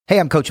Hey,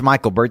 I'm Coach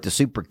Michael Burt, the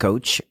Super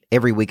Coach.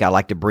 Every week I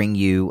like to bring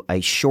you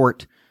a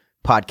short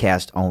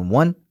podcast on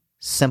one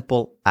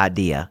simple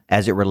idea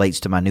as it relates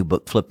to my new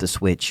book, Flip the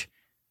Switch,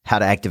 How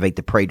to Activate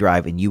the Prey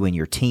Drive in You and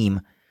Your Team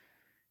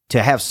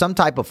to have some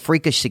type of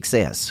freakish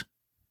success,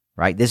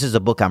 right? This is a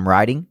book I'm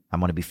writing.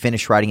 I'm going to be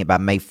finished writing it by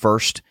May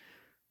 1st,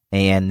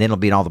 and then it'll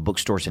be in all the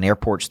bookstores and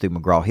airports through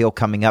McGraw-Hill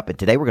coming up. And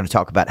today we're going to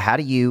talk about how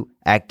do you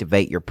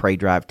activate your prey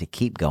drive to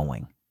keep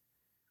going.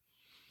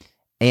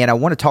 And I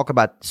want to talk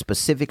about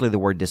specifically the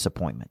word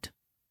disappointment.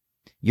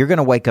 You're going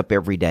to wake up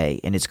every day,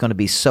 and it's going to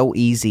be so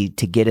easy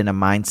to get in a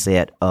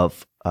mindset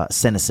of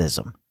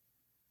cynicism.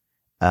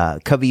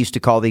 Covey used to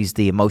call these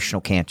the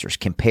emotional cancers: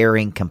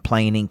 comparing,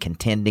 complaining,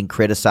 contending,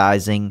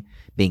 criticizing,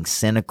 being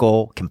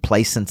cynical,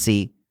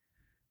 complacency.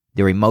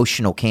 They're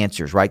emotional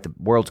cancers, right? The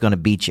world's going to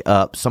beat you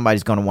up.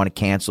 Somebody's going to want to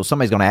cancel.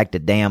 Somebody's going to act a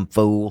damn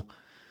fool.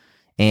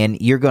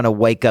 And you're going to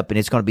wake up, and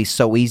it's going to be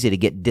so easy to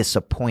get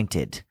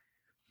disappointed.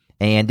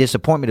 And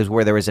disappointment is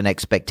where there is an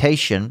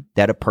expectation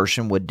that a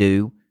person would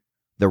do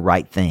the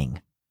right thing.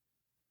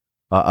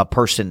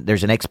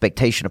 There's an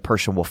expectation a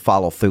person will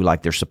follow through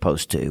like they're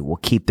supposed to, will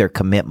keep their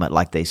commitment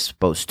like they're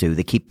supposed to.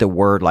 They keep their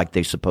word like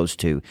they're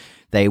supposed to.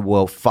 They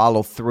will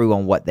follow through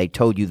on what they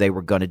told you they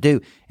were going to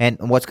do. And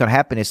what's going to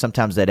happen is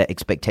sometimes that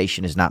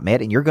expectation is not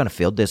met, and you're going to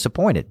feel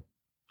disappointed.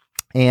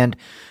 And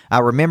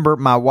I remember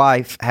my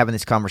wife having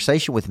this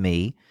conversation with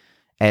me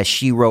as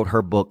she wrote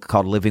her book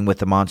called Living with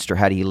the Monster,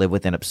 How Do You Live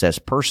with an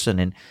Obsessed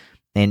Person?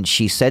 And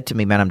she said to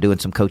me, man, I'm doing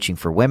some coaching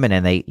for women.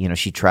 And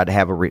she tried to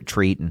have a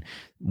retreat, and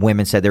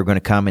women said they were going to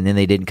come, and then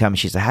they didn't come. And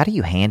she said, how do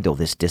you handle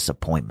this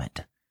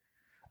disappointment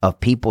of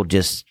people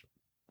just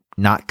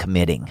not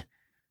committing?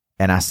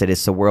 And I said,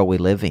 it's the world we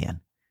live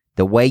in.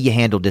 The way you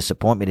handle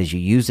disappointment is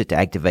you use it to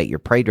activate your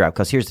prey drive.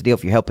 Because here's the deal.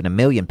 If you're helping 1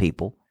 million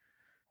people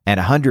and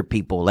 100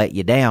 people let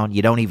you down,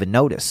 you don't even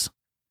notice.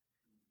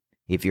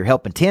 If you're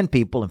helping 10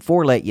 people and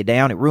 4 let you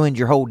down, it ruins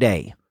your whole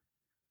day.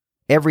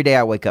 Every day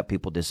I wake up,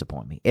 people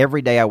disappoint me.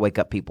 Every day I wake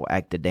up, people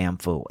act a damn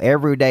fool.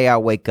 Every day I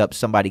wake up,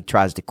 somebody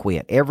tries to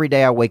quit. Every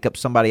day I wake up,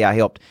 somebody I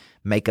helped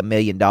make $1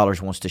 million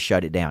wants to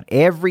shut it down.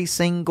 Every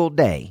single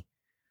day,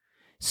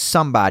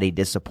 somebody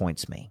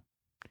disappoints me.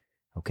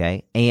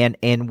 Okay?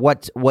 And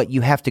what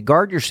you have to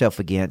guard yourself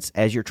against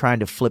as you're trying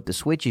to flip the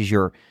switch is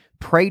your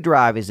prey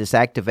drive is this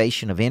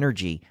activation of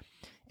energy.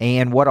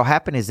 And what will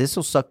happen is this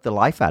will suck the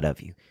life out of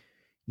you.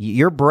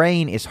 Your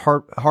brain is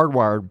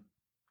hardwired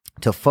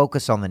to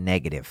focus on the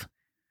negative.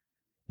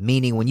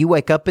 Meaning when you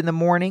wake up in the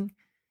morning,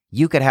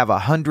 you could have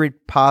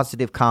 100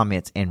 positive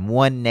comments and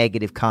 1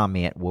 negative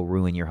comment will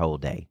ruin your whole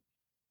day.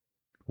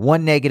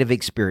 1 negative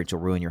experience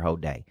will ruin your whole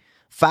day.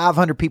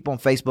 500 people on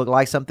Facebook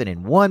like something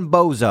and 1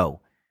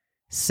 bozo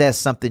says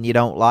something you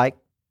don't like,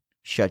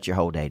 shut your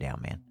whole day down,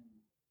 man.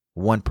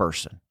 1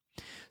 person.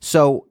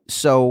 So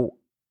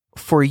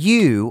for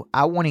you,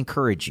 I want to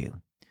encourage you.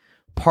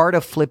 Part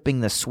of flipping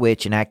the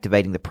switch and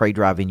activating the prey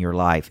drive in your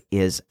life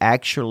is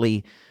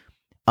actually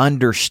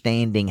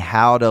understanding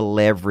how to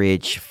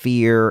leverage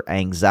fear,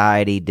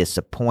 anxiety,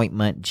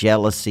 disappointment,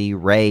 jealousy,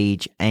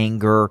 rage,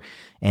 anger,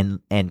 and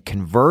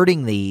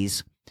converting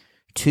these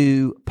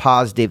to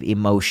positive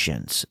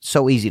emotions.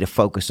 So easy to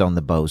focus on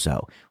the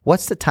bozo.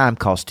 What's the time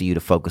cost to you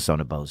to focus on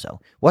a bozo?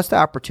 What's the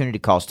opportunity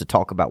cost to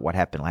talk about what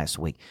happened last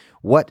week?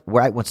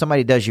 When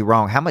somebody does you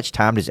wrong, how much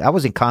time I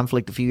was in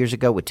conflict a few years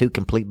ago with 2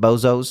 complete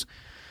bozos.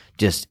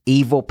 Just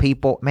evil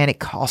people. Man, it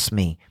costs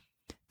me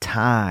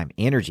time,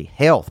 energy,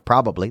 health,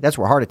 probably. That's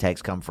where heart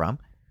attacks come from.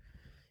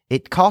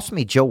 It costs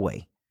me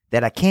joy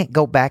that I can't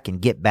go back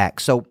and get back.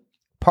 So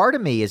part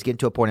of me is getting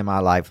to a point in my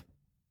life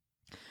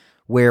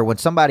where when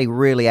somebody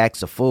really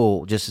acts a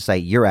fool, just to say,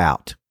 you're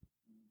out.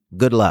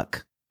 Good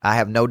luck. I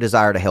have no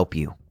desire to help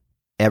you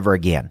ever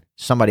again.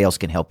 Somebody else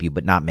can help you,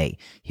 but not me.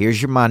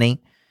 Here's your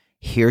money.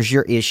 Here's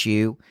your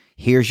issue.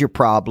 Here's your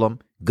problem.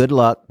 Good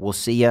luck. We'll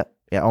see you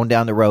on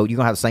down the road. You're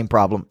going to have the same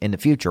problem in the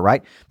future,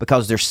 right?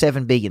 Because there's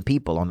 7 billion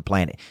people on the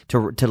planet. To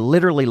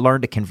literally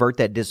learn to convert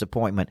that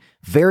disappointment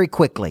very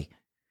quickly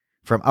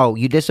from, oh,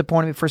 you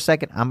disappointed me for a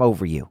second? I'm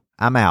over you.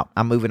 I'm out.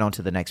 I'm moving on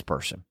to the next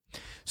person.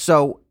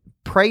 So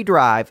prey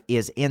drive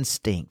is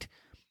instinct.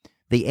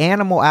 The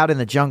animal out in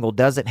the jungle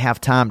doesn't have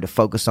time to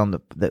focus on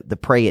the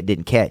prey it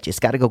didn't catch. It's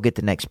got to go get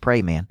the next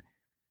prey, man.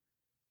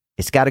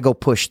 It's got to go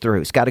push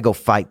through. It's got to go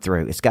fight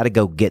through. It's got to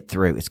go get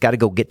through. It's got to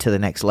go get to the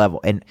next level.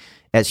 And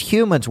as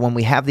humans, when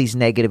we have these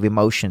negative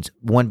emotions,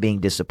 one being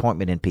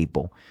disappointment in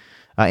people,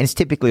 and it's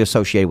typically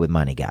associated with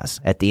money,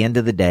 guys. At the end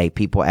of the day,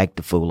 people act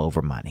a fool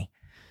over money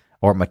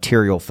or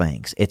material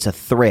things. It's a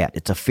threat.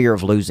 It's a fear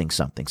of losing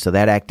something. So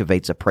that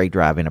activates a prey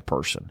drive in a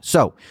person.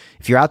 So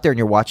if you're out there and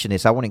you're watching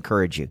this, I want to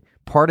encourage you.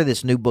 Part of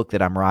this new book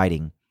that I'm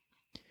writing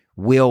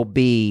will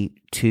be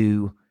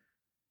to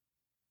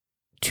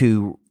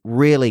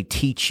really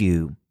teach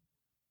you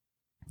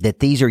that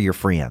these are your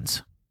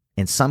friends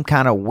in some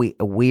kind of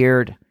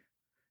weird,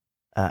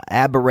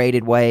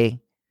 aberrated way.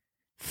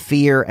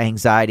 Fear,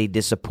 anxiety,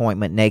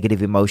 disappointment,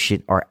 negative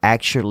emotion are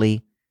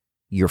actually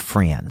your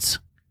friends.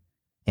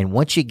 And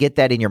once you get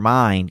that in your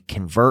mind,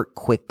 convert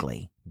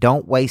quickly.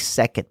 Don't waste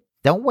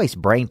Don't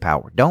waste brain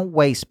power. Don't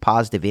waste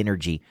positive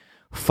energy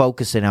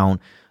focusing on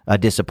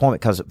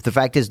disappointment, because the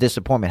fact is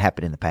disappointment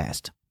happened in the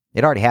past.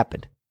 It already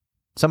happened.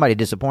 Somebody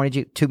disappointed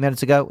you 2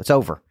 minutes ago. It's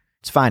over.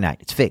 It's finite.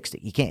 It's fixed.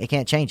 You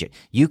can't change it.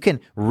 You can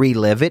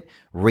relive it,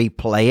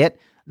 replay it,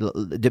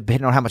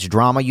 depending on how much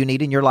drama you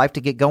need in your life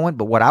to get going.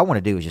 But what I want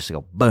to do is just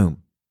go,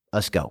 boom,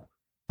 let's go.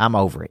 I'm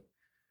over it.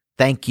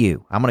 Thank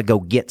you. I'm going to go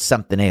get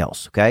something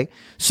else. Okay.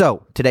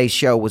 So today's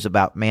show was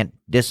about,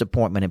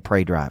 disappointment and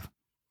prey drive.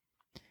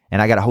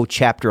 And I got a whole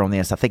chapter on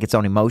this. I think it's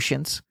on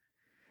emotions,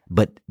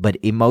 but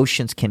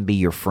emotions can be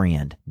your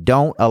friend.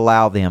 Don't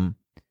allow them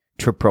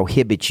to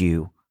prohibit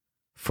you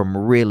from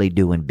really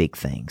doing big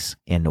things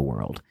in the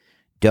world.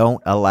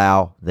 Don't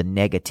allow the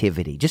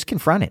negativity. Just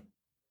confront it.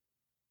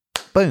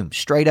 Boom,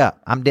 straight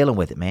up. I'm dealing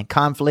with it, man.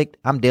 Conflict,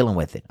 I'm dealing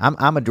with it.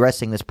 I'm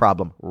addressing this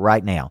problem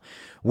right now.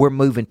 We're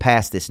moving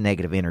past this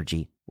negative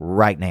energy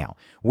right now.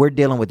 We're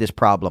dealing with this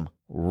problem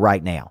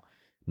right now.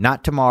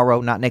 Not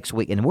tomorrow, not next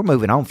week. And we're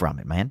moving on from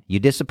it, man. You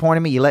disappointed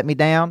me, you let me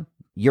down,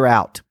 you're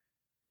out.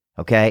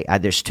 Okay?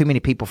 There's too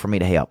many people for me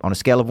to help. On a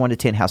scale of 1 to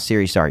 10, how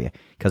serious are you?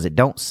 Because it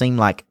don't seem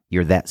like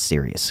you're that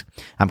serious.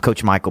 I'm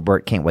Coach Michael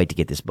Burt. Can't wait to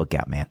get this book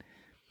out, man.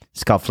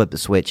 It's called Flip the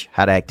Switch,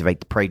 How to Activate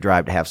the Prey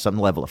Drive to Have Some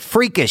Level of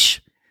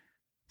Freakish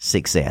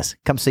Success.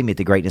 Come see me at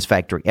the Greatness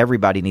Factory.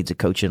 Everybody needs a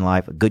coach in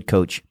life. A good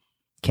coach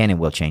can and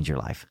will change your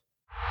life.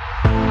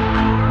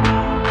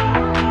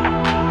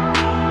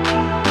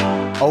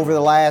 Over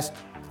the last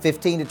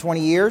 15 to 20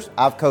 years,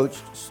 I've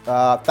coached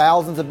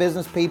thousands of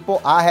business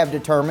people. I have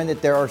determined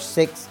that there are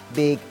 6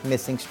 big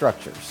missing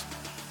structures.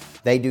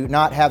 They do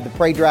not have the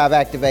prey drive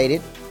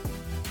activated,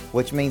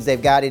 which means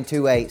they've got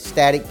into a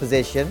static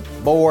position,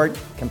 bored,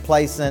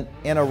 complacent,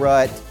 in a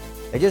rut.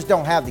 They just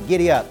don't have the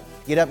get up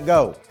and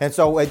go. And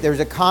so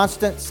there's a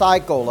constant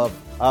cycle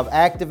of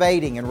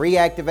activating and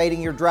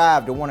reactivating your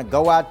drive to want to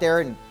go out there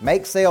and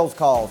make sales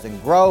calls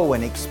and grow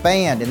and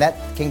expand, and that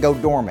can go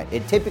dormant.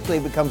 It typically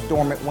becomes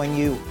dormant when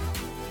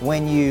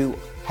you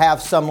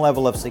have some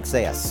level of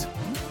success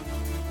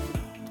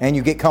and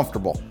you get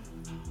comfortable.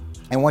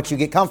 And once you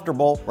get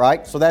comfortable,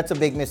 right? So that's a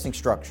big missing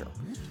structure.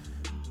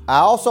 I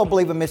also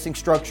believe a missing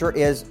structure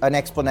is an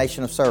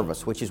explanation of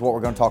service, which is what we're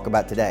going to talk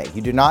about today.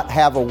 You do not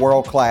have a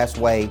world-class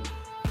way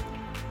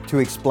to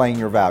explain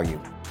your value.